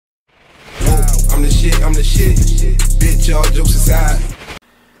shit, I'm the shit. Bitch, all jokes aside.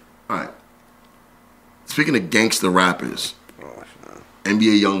 Alright. Speaking of gangster rappers,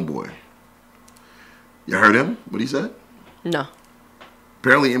 NBA Youngboy. You heard him? What he said? No.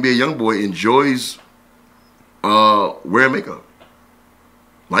 Apparently NBA Youngboy enjoys wearing makeup.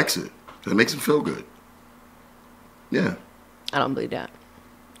 Likes it. It makes him feel good. Yeah. I don't believe that.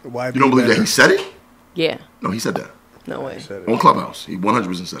 Why you don't believe that he said it? Yeah. No, he said that. No way. On Clubhouse. He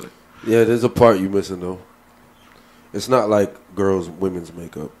 100% said it. Yeah, there's a part you missing though. It's not like women's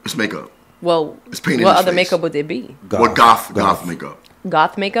makeup. It's makeup. Well, it's painted what other makeup would it be? Goth makeup.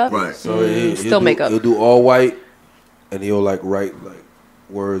 Goth makeup? Right. So still makeup. He'll do all white, and he'll like write like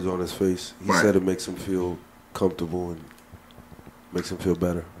words on his face. He said it makes him feel comfortable and makes him feel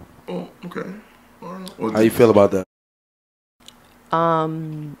better. Oh, okay. How you feel about that?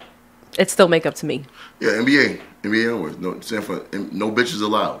 It's still makeup to me. Yeah, NBA onwards. No, stand for no bitches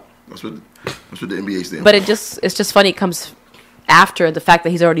allowed. That's what the NBA stands. But it's just funny. It comes after the fact that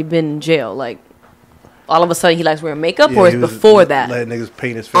he's already been in jail. Like all of a sudden he likes wearing makeup, or it's before that. Letting niggas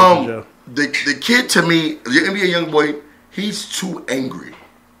paint his face in jail. The kid to me, the NBA young boy, he's too angry.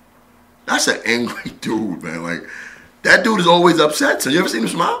 That's an angry dude, man. Like that dude is always upset. So you ever seen him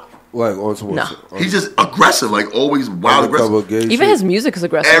smile? Like on some No. He's just aggressive, like always wild aggressive. Even his music is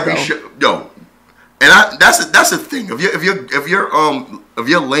aggressive. And that's the thing. If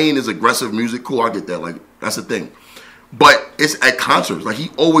your lane is aggressive music, cool, I get that. Like that's the thing. But it's at concerts. Like he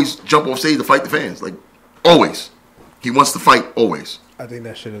always jump off stage to fight the fans. Like always, he wants to fight always. I think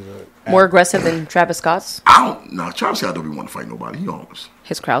that shit is more aggressive than Travis Scott's. Travis Scott don't be want to fight nobody. He always.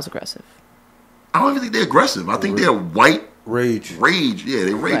 His crowd's aggressive. I don't even think they're aggressive. I think they're white rage. Yeah,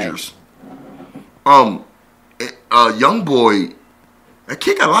 they're ragers. Right. Youngboy, that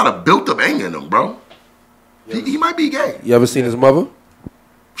kid got a lot of built up anger in him, bro. He might be gay. You ever seen his mother?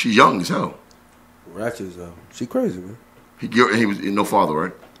 She's young as hell. Ratchet as hell. She crazy, man. He was no father,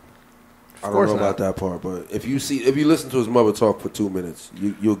 right? I don't know about that part, but if you listen to his mother talk for 2 minutes,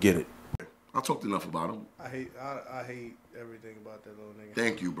 you'll get it. I talked enough about him. I hate everything about that little nigga.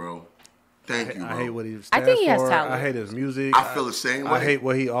 Thank you, bro. Thank you, bro. I hate what he stands I think he has for. talent. I hate his music. I feel the same way. I hate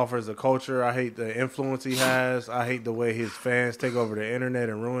what he offers the culture. I hate the influence he has. I hate the way his fans take over the internet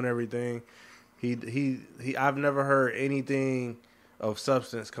and ruin everything. I've never heard anything of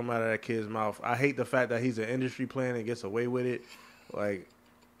substance come out of that kid's mouth. I hate the fact that he's an industry plant and gets away with it. Like,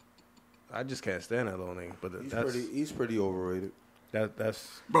 I just can't stand that little nigga. But he's pretty overrated.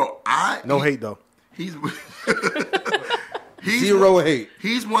 That's bro. No hate though. He's zero hate.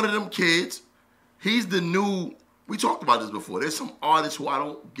 He's one of them kids. He's the new. We talked about this before. There's some artists who I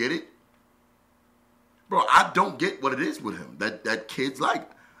don't get it, bro. I don't get what it is with him. That kid's like.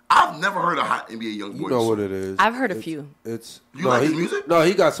 I've never heard a hot NBA young boy. You know what it is. I've heard a few. You like his music? No,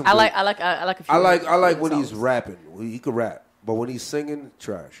 he got some. I like a few. I like when he's rapping. He can rap, but when he's singing,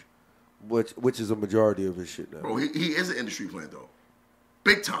 trash. Which is a majority of his shit now. Bro, he is an industry plant though,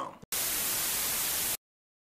 big time.